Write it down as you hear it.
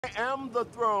I am the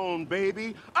throne,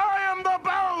 baby. I am the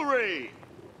Bowery!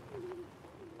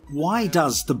 Why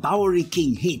does the Bowery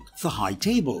King hate the High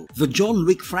Table? The John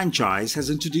Wick franchise has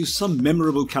introduced some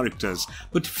memorable characters,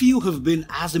 but few have been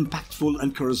as impactful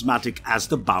and charismatic as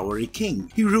the Bowery King.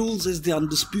 He rules as the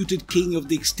undisputed king of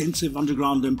the extensive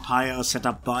underground empire set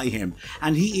up by him,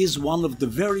 and he is one of the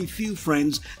very few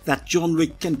friends that John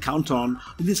Wick can count on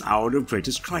in his hour of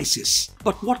greatest crisis.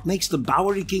 But what makes the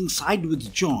Bowery King side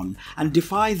with John and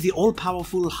defy the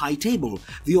all-powerful High Table,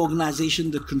 the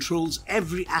organization that controls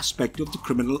every aspect of the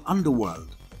criminal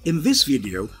underworld? In this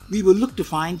video, we will look to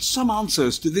find some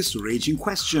answers to this raging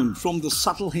question from the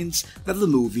subtle hints that the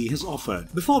movie has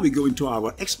offered. Before we go into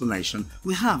our explanation,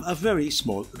 we have a very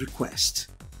small request.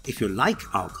 If you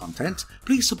like our content,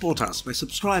 please support us by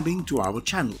subscribing to our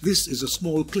channel. This is a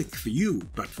small click for you,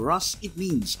 but for us it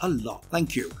means a lot.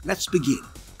 Thank you. Let's begin.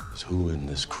 So who in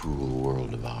this cruel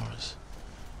world of ours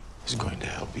is going to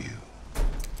help you?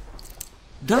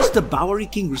 Does the Bowery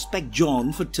King respect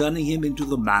John for turning him into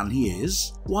the man he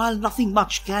is? While nothing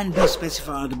much can be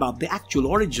specified about the actual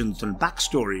origins and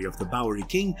backstory of the Bowery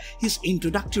King, his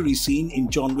introductory scene in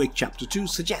John Wick Chapter 2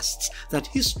 suggests that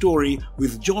his story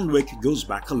with John Wick goes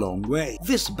back a long way.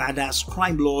 This badass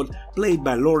crime lord, played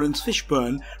by Lawrence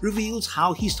Fishburne, reveals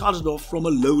how he started off from a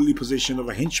lowly position of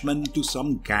a henchman to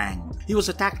some gang. He was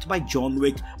attacked by John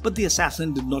Wick, but the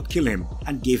assassin did not kill him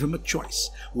and gave him a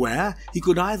choice, where he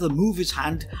could either move his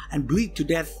hand and bleed to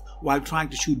death while trying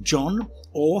to shoot John,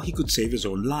 or he could save his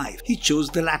own life. He chose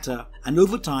the latter, and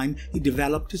over time he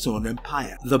developed his own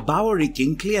empire. The Bowery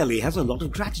King clearly has a lot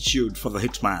of gratitude for the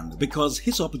hitman because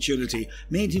his opportunity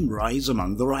made him rise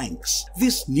among the ranks.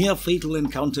 This near-fatal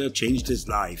encounter changed his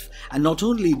life, and not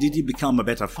only did he become a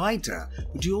better fighter,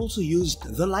 but he also used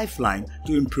the lifeline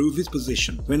to improve his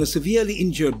position. When a severely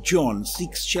injured John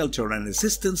seeks shelter and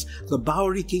assistance, the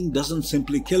Bowery King doesn't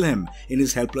simply kill him in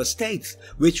his helpless state,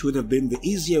 which would have been the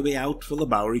easier way out for the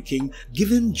Bowery King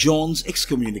given John's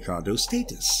excommunicado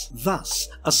status. Thus,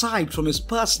 aside from his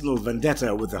personal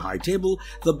vendetta with the High Table,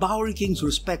 the Bowery King's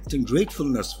respect and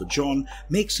gratefulness for John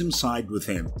makes him side with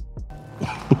him.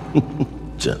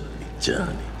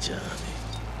 Johnny.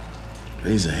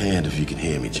 Raise a hand if you can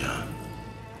hear me, John.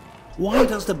 Why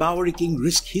does the Bowery King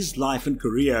risk his life and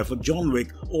career for John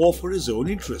Wick or for his own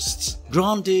interests?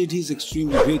 Granted, he's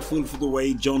extremely grateful for the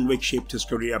way John Wick shaped his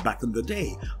career back in the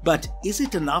day, but is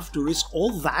it enough to risk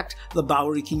all that the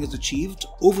Bowery King has achieved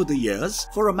over the years?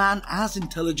 For a man as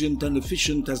intelligent and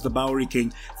efficient as the Bowery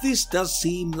King, this does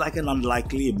seem like an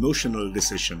unlikely emotional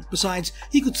decision. Besides,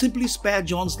 he could simply spare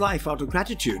John's life out of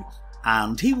gratitude,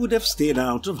 and he would have stayed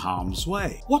out of harm's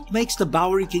way. What makes the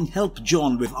Bowery King help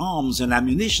John with arms and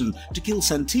ammunition to kill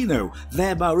Santino,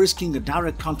 thereby risking a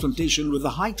direct confrontation with the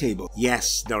High Table?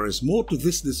 Yes, there is more to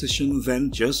this decision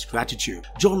than just gratitude.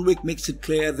 John Wick makes it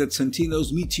clear that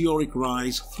Santino's meteoric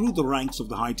rise through the ranks of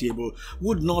the High Table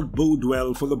would not bode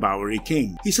well for the Bowery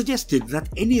King. He suggested that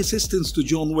any assistance to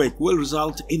John Wick will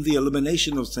result in the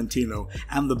elimination of Santino,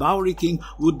 and the Bowery King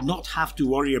would not have to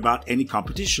worry about any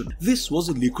competition. This was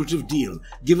a lucrative deal,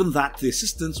 given that the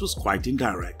assistance was quite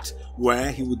indirect, where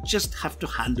he would just have to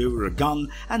hand over a gun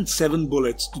and 7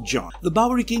 bullets to John. The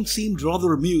Bowery King seemed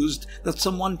rather amused that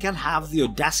someone can have the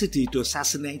audacity to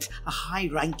assassinate a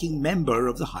high-ranking member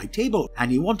of the High Table,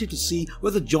 and he wanted to see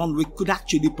whether John Wick could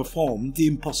actually perform the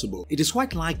impossible. It is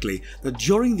quite likely that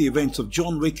during the events of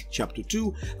John Wick Chapter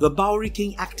 2, the Bowery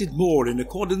King acted more in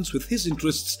accordance with his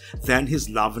interests than his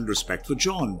love and respect for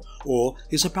John, or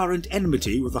his apparent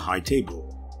enmity with the High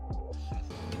Table.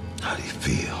 How do you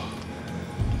feel?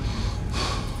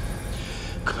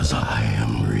 'Cause I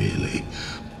am really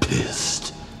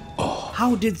pissed off.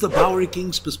 How did the Bowery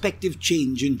King's perspective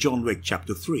change in John Wick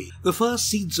Chapter 3? The first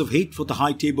seeds of hate for the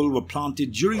High Table were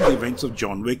planted during the events of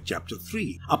John Wick Chapter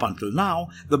 3. Up until now,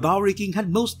 the Bowery King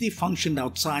had mostly functioned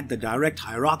outside the direct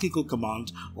hierarchical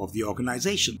command of the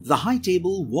organization. The High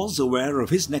Table was aware of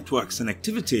his networks and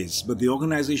activities, but the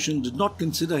organization did not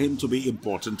consider him to be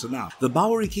important enough. The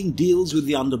Bowery King deals with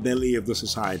the underbelly of the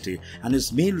society, and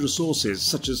his main resources,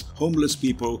 such as homeless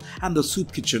people and the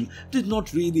soup kitchen, did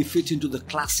not really fit into the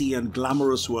classy and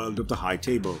glamorous world of the High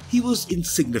Table. He was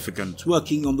insignificant,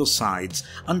 working on the sides,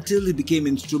 until he became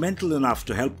instrumental enough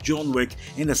to help John Wick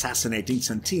in assassinating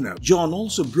Santino. John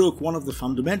also broke one of the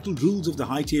fundamental rules of the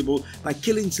High Table by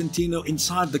killing Santino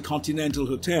inside the Continental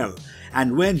Hotel,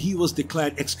 and when he was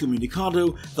declared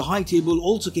excommunicado, the High Table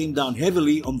also came down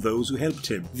heavily on those who helped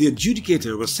him. The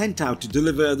adjudicator was sent out to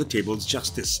deliver the table's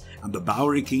justice, and the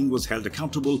Bowery King was held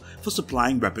accountable for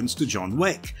supplying weapons to John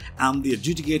Wick, and the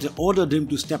adjudicator ordered him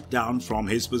to step down from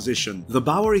his position. The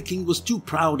Bowery King was too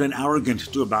proud and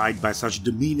arrogant to abide by such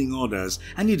demeaning orders,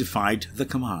 and he defied the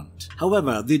command.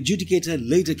 However, the adjudicator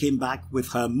later came back with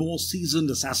her more seasoned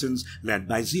assassins led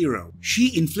by Zero.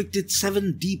 She inflicted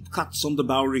 7 deep cuts on the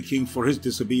Bowery King for his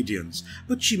disobedience,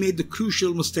 but she made the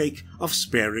crucial mistake of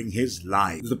sparing his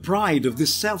life. The pride of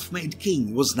this self-made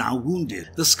king was now wounded.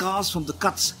 The scars from the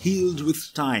cuts healed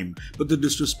with time, but the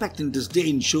disrespect and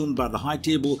disdain shown by the High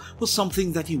Table was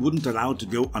something that he wouldn't allow to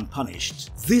go unpunished.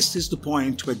 This is the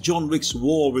point where John Wick's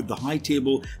war with the High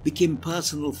Table became a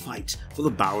personal fight for the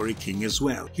Bowery King as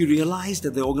well. He realized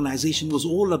that the organization was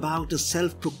all about a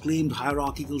self-proclaimed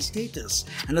hierarchical status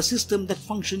and a system that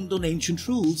functioned on ancient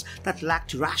rules that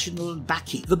lacked rational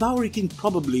backing. The Bowery King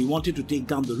probably wanted to take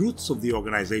down the roots of the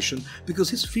organization because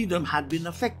his freedom had been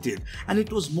affected, and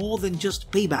it was more than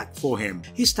just payback for him.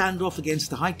 His standoff against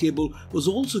the High Table was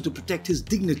also to protect his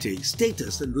dignity,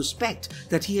 status, and respect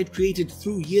that he had created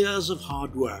through years of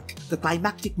hard work. The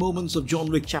climactic moments of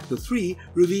John Wick Chapter 3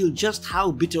 revealed just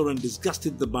how bitter and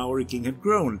disgusted the Bowery King had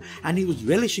grown, and he was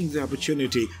relishing the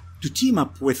opportunity to team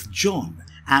up with John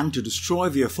and to destroy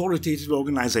the authoritative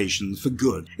organization for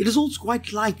good. It is also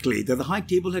quite likely that the High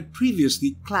Table had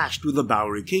previously clashed with the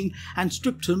Bowery King and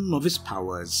stripped him of his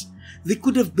powers. They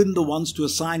could have been the ones to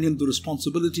assign him the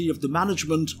responsibility of the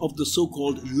management of the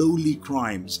so-called lowly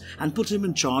crimes and put him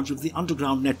in charge of the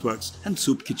underground networks and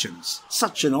soup kitchens.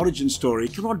 Such an origin story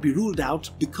cannot be ruled out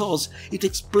because it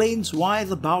explains why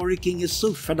the Bowery King is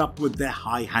so fed up with their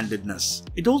high-handedness.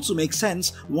 It also makes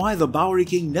sense why the Bowery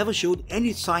King never showed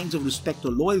any signs of respect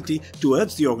or loyalty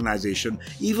towards the organization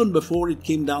even before it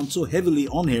came down so heavily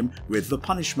on him with the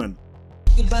punishment.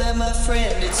 Goodbye, my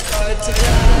friend, it's hard to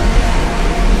die.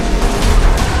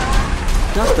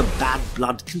 Does the bad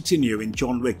blood continue in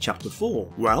John Wick Chapter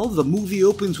 4? Well, the movie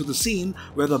opens with a scene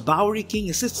where the Bowery King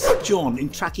assists John in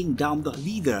tracking down the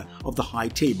leader of the High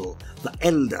Table, the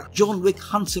Elder. John Wick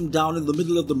hunts him down in the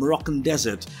middle of the Moroccan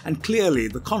desert, and clearly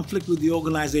the conflict with the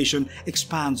organization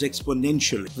expands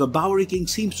exponentially. The Bowery King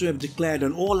seems to have declared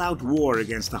an all-out war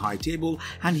against the High Table,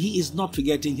 and he is not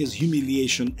forgetting his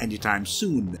humiliation anytime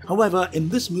soon. However, in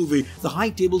this movie, the High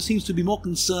Table seems to be more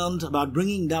concerned about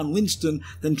bringing down Winston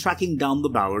than tracking down the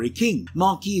Bowery King.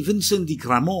 Marquis Vincent de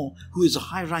Gramont, who is a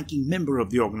high-ranking member of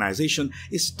the organization,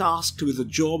 is tasked with the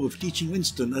job of teaching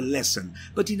Winston a lesson,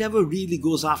 but he never really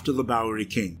goes after the Bowery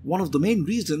King. One of the main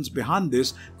reasons behind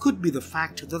this could be the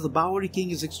fact that the Bowery King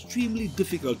is extremely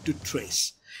difficult to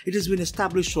trace. It has been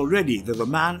established already that the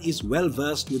man is well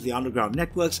versed with the underground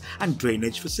networks and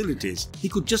drainage facilities. He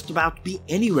could just about be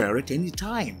anywhere at any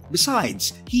time.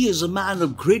 Besides, he is a man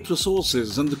of great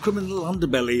resources, and the criminal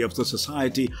underbelly of the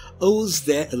society owes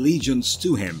their allegiance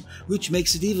to him, which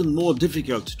makes it even more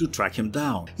difficult to track him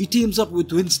down. He teams up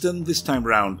with Winston this time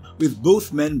round, with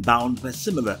both men bound by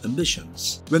similar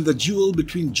ambitions. When the duel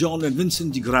between John and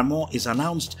Vincent de Gramont is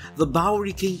announced, the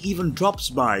Bowery King even drops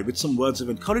by with some words of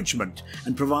encouragement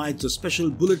and provides a special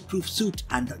bulletproof suit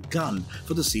and a gun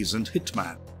for the seasoned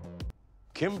hitman.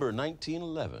 Kimber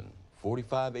 1911,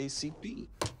 45 ACP.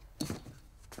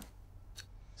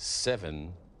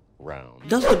 7 rounds.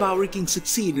 Does the Bowery King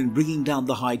succeed in bringing down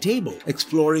the High Table?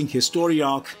 Exploring his story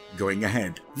arc going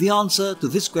ahead. The answer to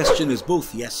this question is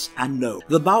both yes and no.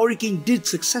 The Bowery King did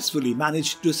successfully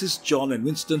manage to assist John and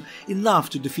Winston enough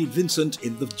to defeat Vincent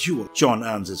in the duel. John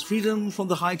earns his freedom from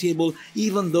the High Table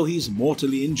even though he is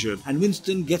mortally injured, and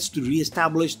Winston gets to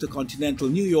re-establish the continental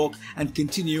New York and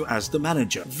continue as the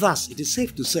manager. Thus, it is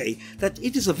safe to say that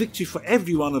it is a victory for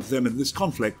every one of them in this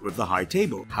conflict with the High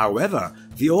Table. However,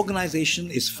 the organization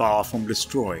is far from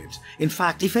destroyed. In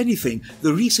fact, if anything,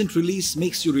 the recent release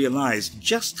makes you realize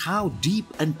just how deep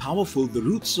and powerful the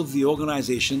roots of the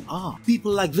organization are.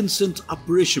 People like Vincent are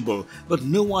perishable, but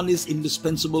no one is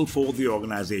indispensable for the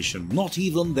organization, not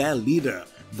even their leader,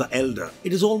 the Elder.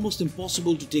 It is almost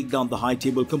impossible to take down the High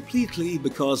Table completely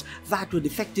because that would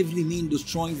effectively mean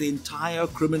destroying the entire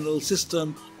criminal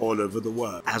system all over the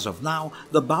world. As of now,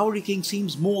 the Bowery King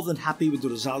seems more than happy with the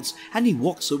results, and he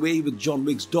walks away with John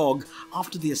Wick's dog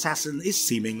after the assassin is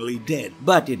seemingly dead.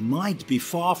 But it might be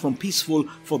far from peaceful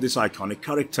for this iconic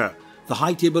character. The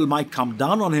High Table might come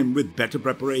down on him with better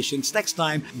preparations next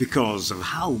time because of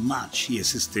how much he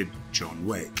assisted John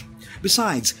Wick.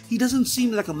 Besides, he doesn't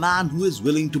seem like a man who is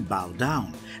willing to bow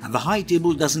down, and the High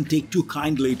Table doesn't take too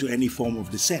kindly to any form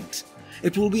of dissent.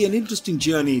 It will be an interesting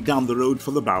journey down the road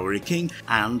for the Bowery King,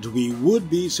 and we would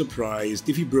be surprised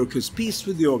if he broke his peace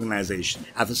with the organization.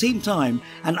 At the same time,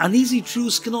 an uneasy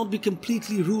truce cannot be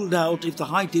completely ruled out if the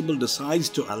High Table decides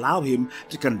to allow him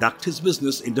to conduct his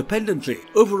business independently.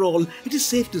 Overall, it is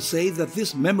safe to say that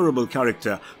this memorable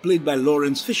character, played by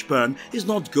Lawrence Fishburne, is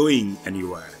not going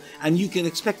anywhere, and you can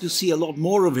expect to see a lot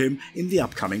more of him in the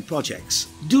upcoming projects.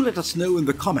 Do let us know in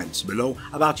the comments below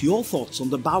about your thoughts on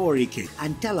the Bowery King,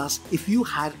 and tell us if you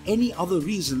had any other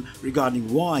reason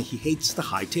regarding why he hates the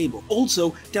High Table.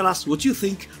 Also, tell us what you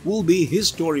think will be his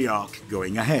story arc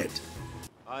going ahead.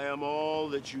 I am all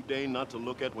that you deign not to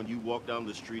look at when you walk down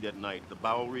the street at night. The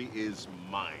Bowery is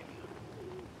mine.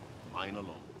 Mine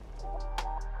alone.